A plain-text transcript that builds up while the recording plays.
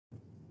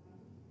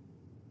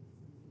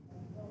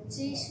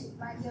Jeshu,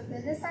 my dear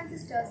brothers and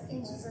sisters in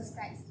Jesus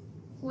Christ.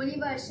 Holy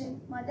Virgin,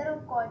 Mother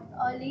of God,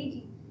 Our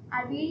Lady,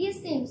 are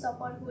various names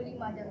of our Holy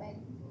Mother Mary.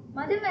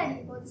 Mother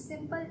Mary was a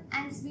simple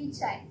and sweet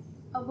child,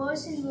 a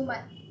virgin woman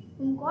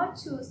whom God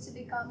chose to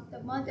become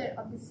the mother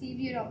of the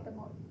Savior of the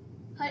world.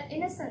 Her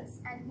innocence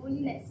and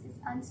holiness is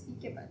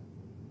unspeakable.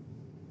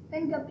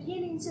 When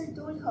Gabriel angel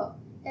told her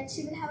that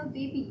she will have a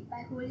baby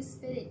by Holy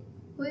Spirit,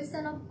 who is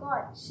Son of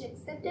God, she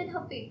accepted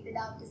her fate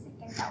without a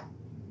second doubt.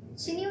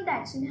 She knew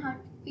that she had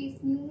to face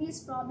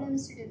numerous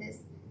problems to do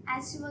this,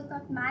 as she was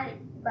not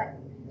married, but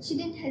she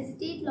didn't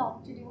hesitate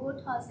long to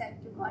devote herself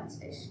to God's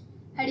wish.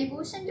 Her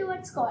devotion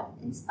towards God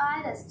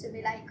inspired us to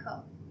be like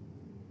her.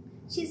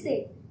 She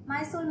said,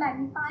 "My soul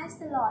magnifies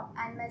the Lord,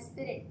 and my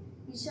spirit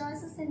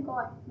rejoices in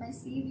God, my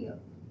Saviour,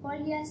 for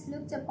he has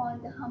looked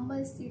upon the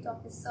humble state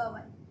of his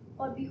servant.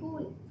 For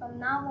behold, from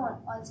now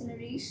on all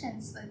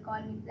generations will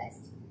call me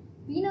blessed."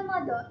 Being a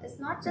mother is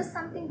not just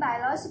something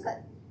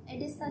biological,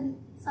 it is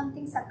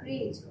something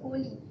sacred,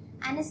 holy,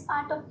 and is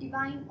part of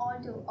divine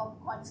order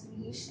of God's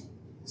creation.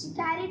 She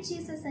carried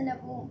Jesus in her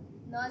womb,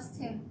 nursed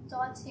him,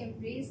 taught him,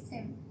 raised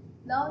him,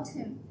 loved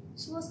him.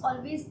 She was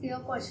always there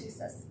for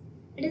Jesus.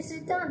 It is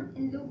written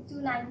in Luke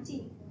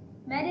 2:19.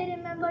 Mary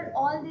remembered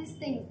all these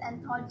things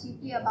and thought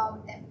deeply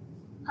about them.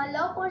 Her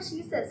love for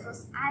Jesus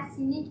was as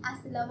unique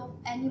as the love of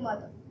any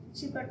mother.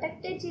 She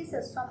protected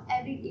Jesus from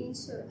every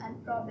danger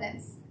and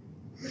problems.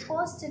 The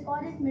first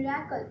recorded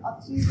miracle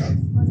of Jesus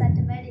was at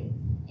a wedding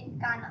in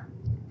Cana,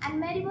 and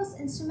Mary was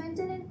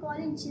instrumental in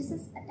calling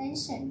Jesus'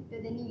 attention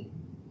to the need.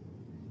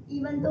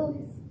 Even though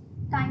his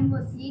time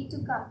was yet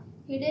to come,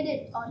 he did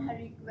it on her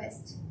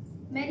request.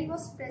 Mary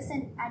was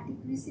present at the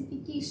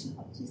crucifixion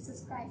of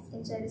Jesus Christ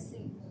in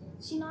Jerusalem.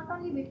 She not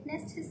only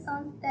witnessed his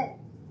son's death,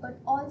 but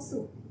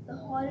also the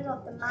horror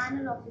of the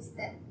manner of his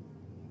death.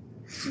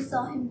 She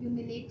saw him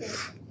humiliated,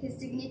 his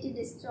dignity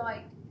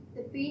destroyed.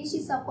 The pain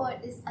she suffered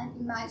is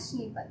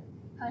unimaginable.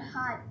 Her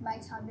heart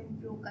might have been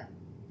broken.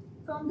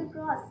 From the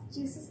cross,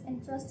 Jesus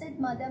entrusted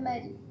Mother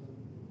Mary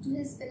to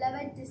his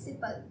beloved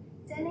disciple,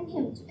 telling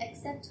him to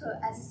accept her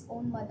as his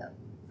own mother.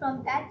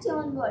 From that day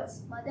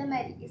onwards, Mother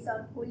Mary is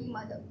our Holy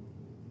Mother.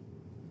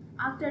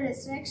 After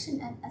resurrection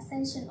and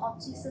ascension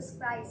of Jesus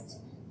Christ,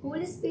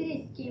 Holy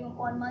Spirit came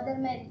upon Mother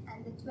Mary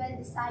and the 12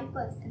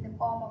 disciples in the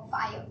form of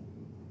fire.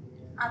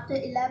 After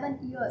 11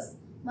 years,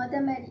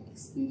 Mother Mary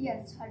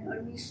experienced her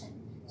dormition.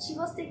 She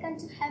was taken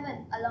to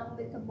heaven along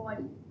with her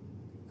body.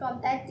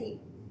 From that day,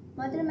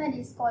 Mother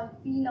Mary is called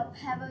Queen of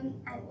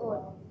Heaven and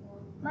Earth.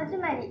 Mother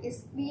Mary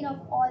is Queen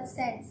of all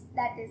saints,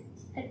 that is,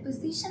 her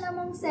position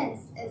among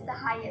saints is the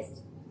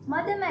highest.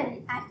 Mother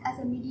Mary acts as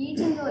a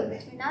mediating role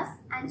between us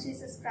and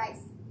Jesus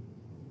Christ.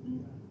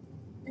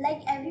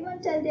 Like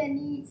everyone tells their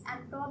needs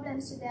and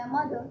problems to their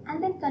mother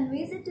and then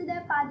conveys it to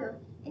their father,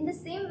 in the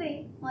same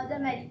way, Mother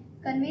Mary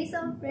conveys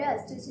our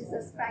prayers to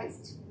Jesus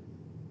Christ.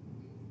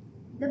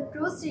 The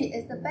Rosary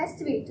is the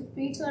best way to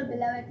pray to our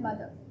beloved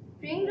Mother.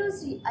 Praying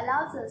Rosary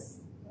allows us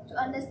to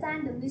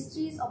understand the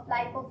mysteries of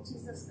life of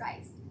Jesus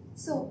Christ.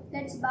 So,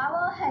 let's bow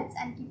our heads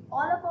and keep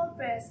all of our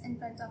prayers in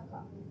front of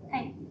her.